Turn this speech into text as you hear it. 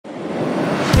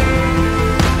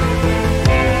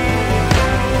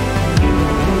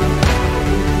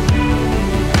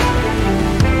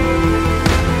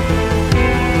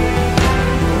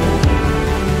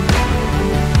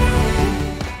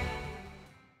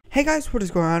Hey guys, what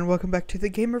is going on? Welcome back to the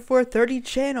Gamer430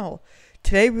 channel.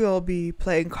 Today we will be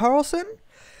playing Karlson.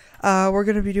 We're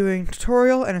going to be doing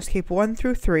tutorial and escape 1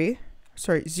 through 3.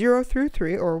 Sorry, 0 through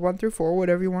 3, or 1 through 4,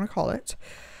 whatever you want to call it.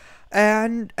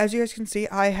 And as you guys can see,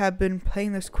 I have been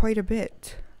playing this quite a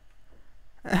bit.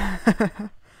 Yeah,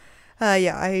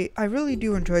 I really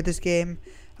do enjoy this game.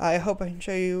 I hope I can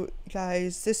show you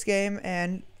guys this game,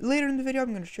 and later in the video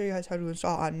I'm going to show you guys how to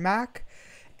install on Mac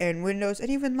and Windows and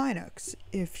even Linux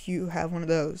if you have one of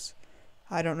those.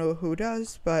 I don't know who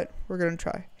does, but we're gonna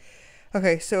try.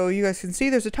 Okay, so you guys can see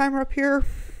there's a timer up here.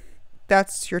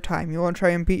 That's your time. You want to try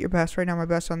and beat your best. Right now my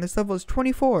best on this level is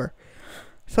 24.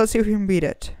 So let's see if we can beat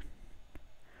it.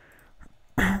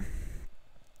 Now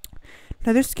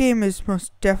this game is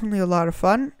most definitely a lot of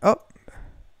fun. Oh,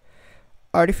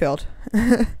 already failed.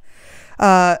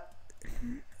 The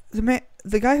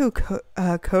guy who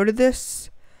coded this,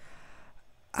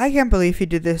 I can't believe he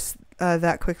did this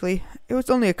that quickly. It was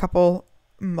only a couple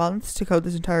months to code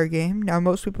this entire game. Now,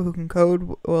 most people who can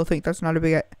code will think that's not a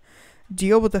big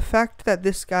deal, but the fact that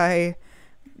this guy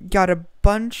got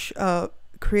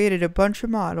created a bunch of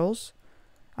models,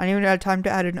 I even had time to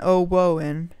add an oh whoa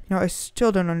in. You know, I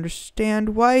still don't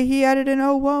understand why he added an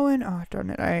oh whoa in. Oh, darn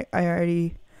it, I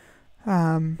already,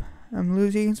 I'm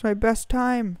losing. It's my best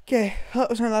time. Okay, well, that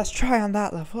was my last try on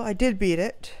that level. I did beat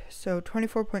it. So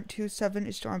 24.27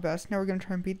 is still my best. Now we're going to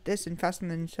try and beat this in faster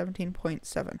than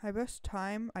 17.7. My best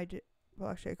time, well,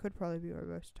 actually I could probably be my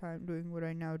best time doing what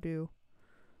I now do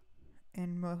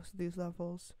in most of these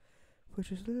levels,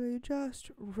 which is literally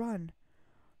just run.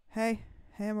 Hey,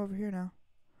 I'm over here now.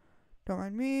 Don't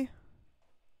mind me.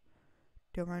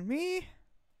 Don't mind me.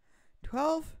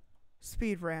 12,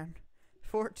 speed ran.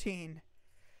 14.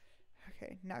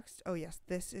 Okay, next. Oh yes,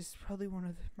 this is probably one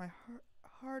of my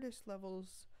hardest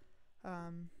levels.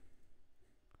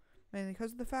 Mainly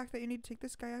because of the fact that you need to take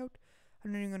this guy out.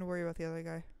 I'm not even going to worry about the other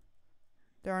guy.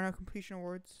 There are no completion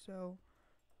awards, so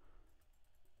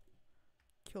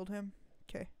killed him.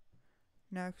 Okay,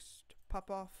 next, pop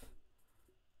off.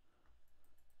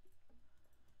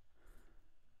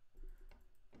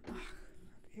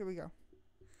 Here we go.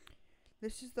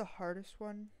 This is the hardest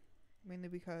one, mainly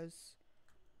because,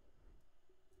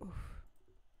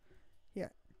 yeah,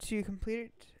 to complete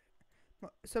it.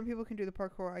 Some people can do the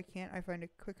parkour, I can't. I find it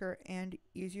quicker and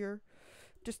easier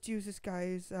just to use this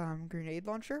guy's grenade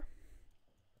launcher.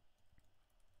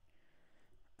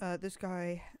 This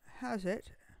guy has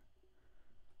it.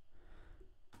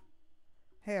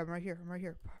 Hey, I'm right here.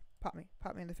 Pop me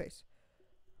in the face.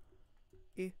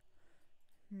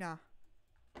 Nah.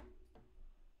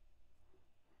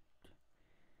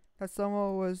 That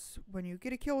slow-mo was when you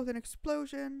get a kill with an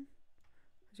explosion,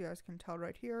 as you guys can tell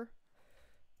right here.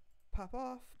 Pop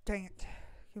off. Dang it.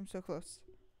 I'm so close.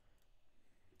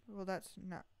 Well, that's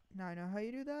not. Now I know how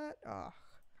you do that. Ah,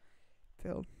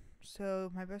 failed.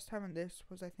 So my best time on this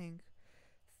was, I think,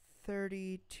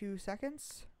 32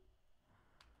 seconds.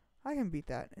 I can beat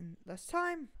that in less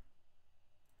time.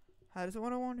 How does it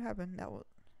won't happen? That will.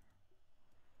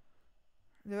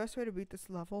 The best way to beat this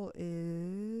level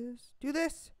is do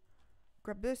this.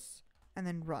 Grab this and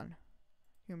then run.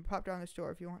 You can pop down this door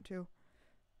if you want to.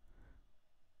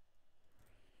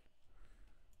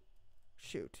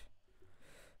 Shoot.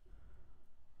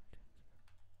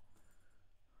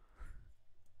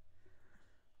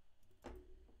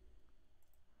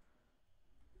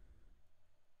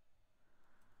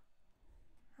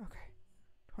 Okay.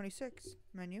 26.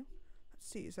 Menu. Let's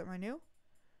see. Is that my new?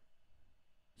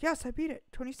 Yes, I beat it.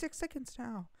 26 seconds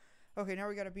now. Okay, now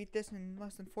we gotta beat this in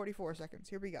less than 44 seconds.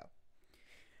 Here we go.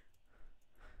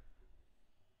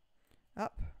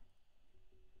 Up.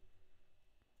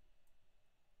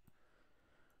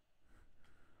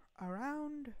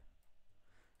 Around.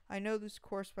 I know this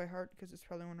course by heart because it's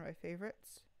probably one of my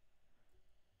favorites.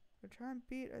 I'll try and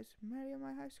beat as many of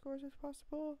my high scores as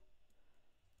possible.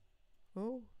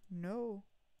 Oh, no.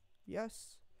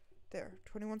 Yes. There.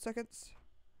 21 seconds.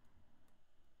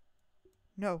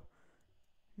 No.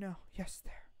 No. Yes,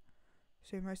 there.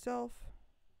 Save myself.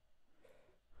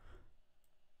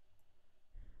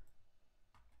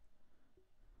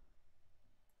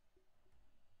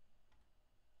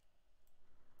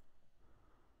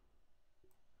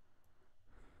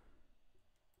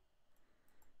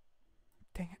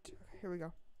 Dang it. Okay, here we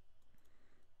go.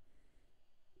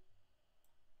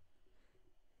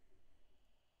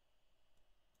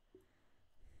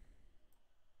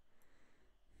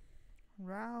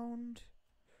 Round.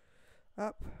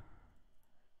 Up.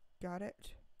 Got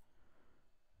it.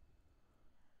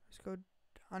 Let's go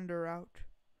under out.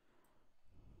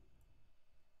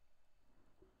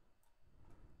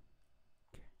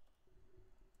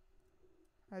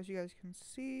 as you guys can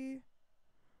see.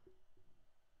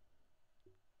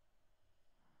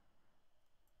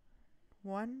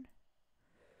 One.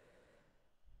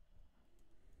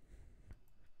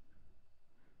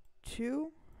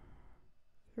 Two.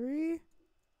 Three.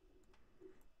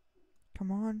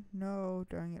 Come on. No,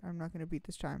 dang it. I'm not going to beat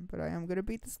this time, but I am going to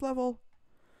beat this level.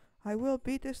 I will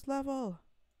beat this level.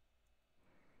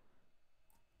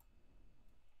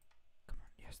 Come on.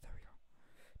 Yes, there we go.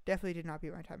 Definitely did not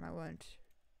beat my time. I went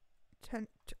 10.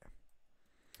 Can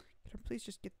I please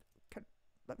just get...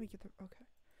 let me get the... Okay.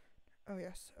 Oh,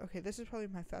 yes. Okay, this is probably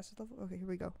my fastest level. Okay, here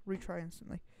we go. Retry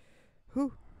instantly.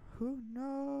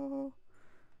 No.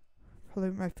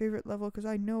 Probably my favorite level because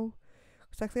I know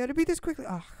exactly how to beat this quickly.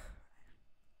 Ugh.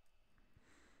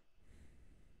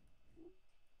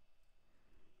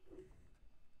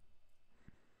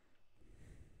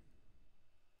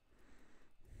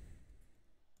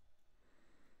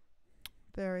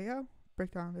 There we go.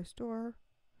 Break down this door.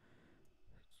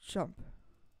 Jump.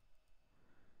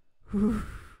 Whew.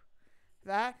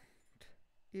 That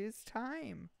is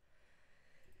time.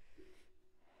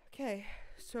 Okay,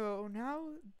 so now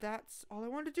that's all I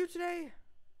wanted to do today.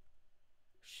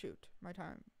 Shoot, my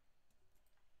time.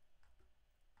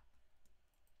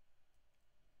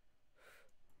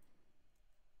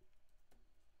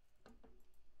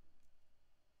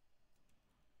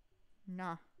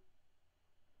 Nah.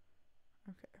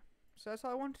 Okay, so that's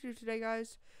all I wanted to do today,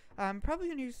 guys. I'm probably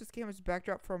going to use this game as a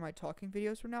backdrop for my talking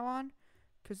videos from now on.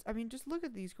 Because, I mean, just look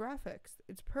at these graphics.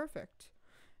 It's perfect.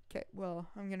 Okay, well,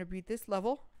 I'm going to beat this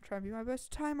level. Try and be my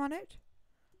best time on it.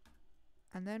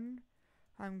 And then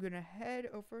I'm going to head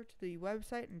over to the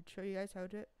website and show you guys how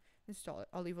to install it.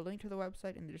 I'll leave a link to the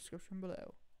website in the description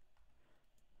below.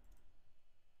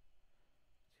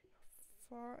 See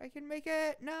how far I can make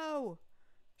it. No!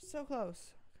 So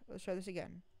close. Okay, let's try this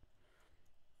again.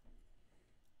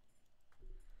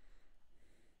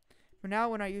 But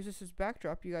now when I use this as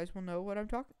backdrop, you guys will know what I'm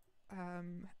talking,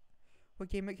 what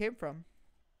game it came from.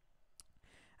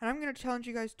 And I'm going to challenge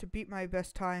you guys to beat my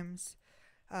best times.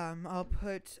 I'll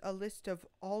put a list of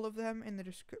all of them in the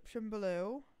description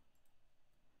below.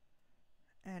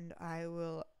 And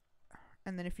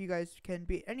and then if you guys can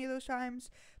beat any of those times,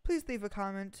 please leave a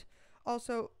comment.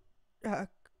 Also,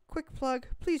 quick plug,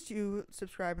 please do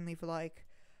subscribe and leave a like.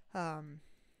 It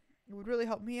would really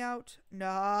help me out.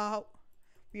 No!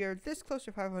 We are this close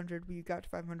to 500. We got to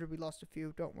 500. We lost a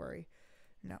few. Don't worry.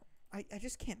 No. I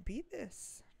just can't beat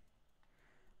this.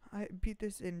 I beat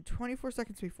this in 24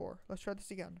 seconds before. Let's try this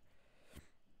again.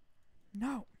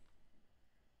 No.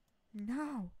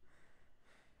 No.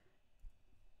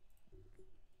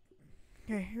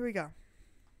 Okay, here we go.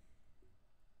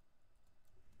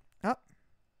 Up.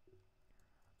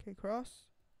 Okay, cross.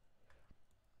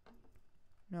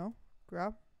 No.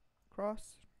 Grab.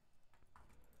 Cross.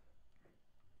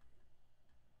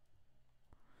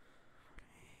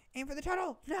 Aim for the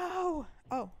tunnel! No!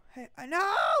 Oh, hey,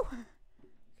 no!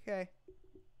 Okay.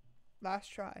 Last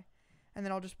try. And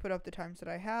then I'll just put up the times that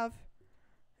I have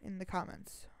in the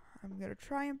comments. I'm gonna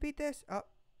try and beat this. Oh,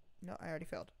 no, I already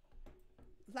failed.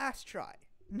 Last try.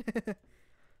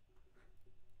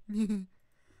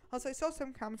 Also, I saw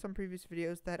some comments on previous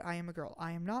videos that I am a girl.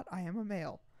 I am not. I am a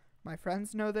male. My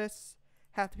friends know this.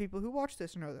 Half the people who watch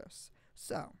this know this.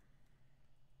 So...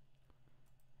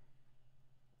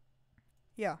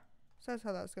 yeah, so that's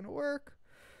how that's going to work.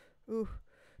 Ooh,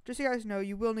 just so you guys know,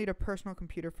 you will need a personal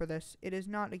computer for this. It is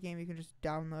not a game you can just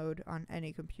download on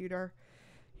any computer.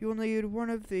 You will need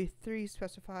one of the 3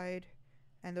 specified,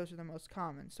 and those are the most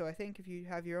common. So I think if you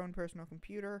have your own personal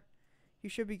computer, you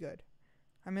should be good.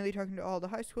 I'm mainly talking to all the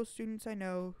high school students I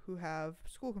know who have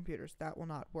school computers. That will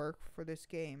not work for this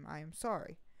game. I am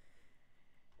sorry.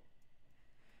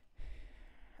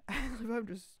 I'm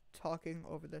just talking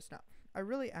over this now. I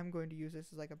really am going to use this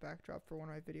as like a backdrop for one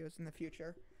of my videos in the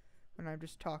future when I'm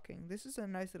just talking. This is a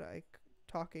nice little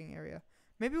talking area.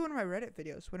 Maybe one of my Reddit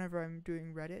videos. Whenever I'm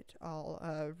doing Reddit, I'll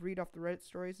read off the Reddit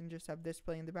stories and just have this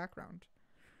play in the background.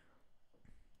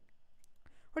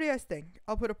 What do you guys think?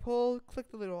 I'll put a poll.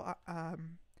 Click the little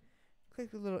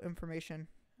information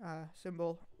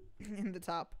symbol in the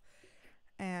top,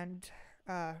 and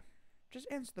just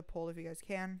answer the poll if you guys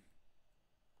can.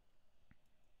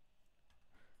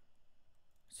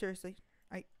 Seriously,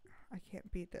 I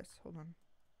can't beat this. Hold on.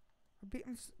 I've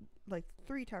beaten this like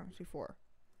 3 times before,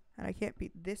 and I can't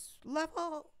beat this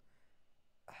level.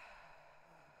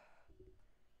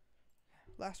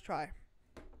 Last try.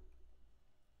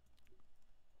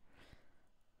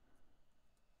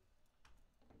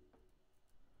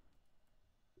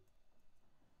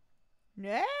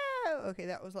 No. Okay,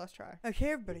 that was last try.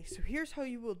 Okay, everybody, so here's how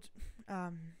you will,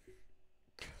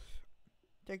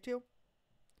 take two.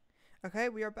 Okay,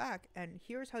 we are back, and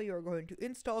here's how you are going to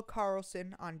install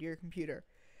Karlson onto your computer.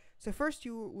 So first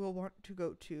you will want to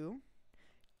go to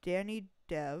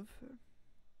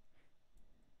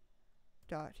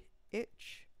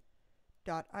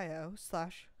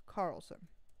dannydev.itch.io/Karlson.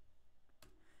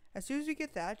 As soon as you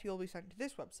get that, you'll be sent to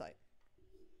this website.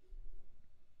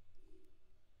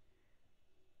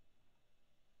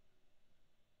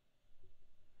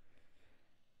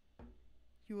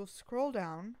 You will scroll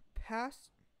down past.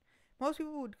 Most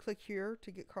people would click here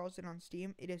to get Karlson on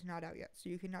Steam. It is not out yet, so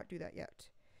you cannot do that yet.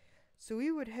 So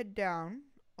we would head down,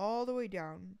 all the way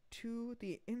down to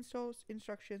the installs,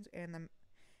 instructions, and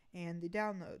the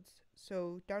downloads.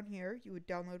 So down here, you would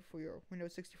download for your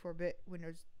Windows 64-bit,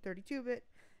 Windows 32-bit,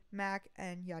 Mac,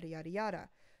 and yada yada yada.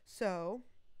 So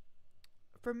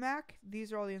for Mac,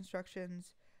 these are all the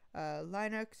instructions.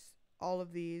 Linux, all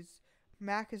of these.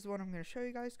 Mac is the one I'm going to show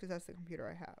you guys because that's the computer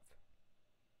I have.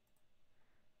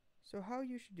 So how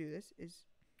you should do this is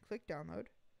click download,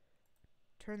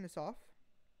 turn this off,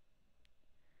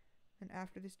 and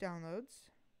after this downloads,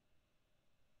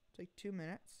 it's like 2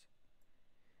 minutes,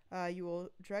 you will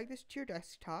drag this to your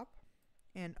desktop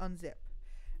and unzip.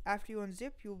 After you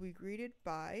unzip, you will be greeted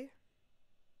by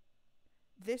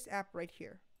this app right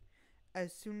here.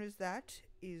 As soon as that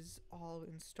is all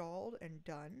installed and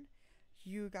done,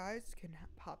 you guys can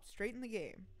hop straight in the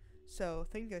game. So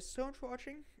thank you guys so much for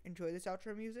watching. Enjoy this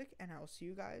outro music, and I will see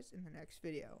you guys in the next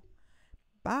video.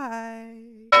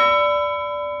 Bye!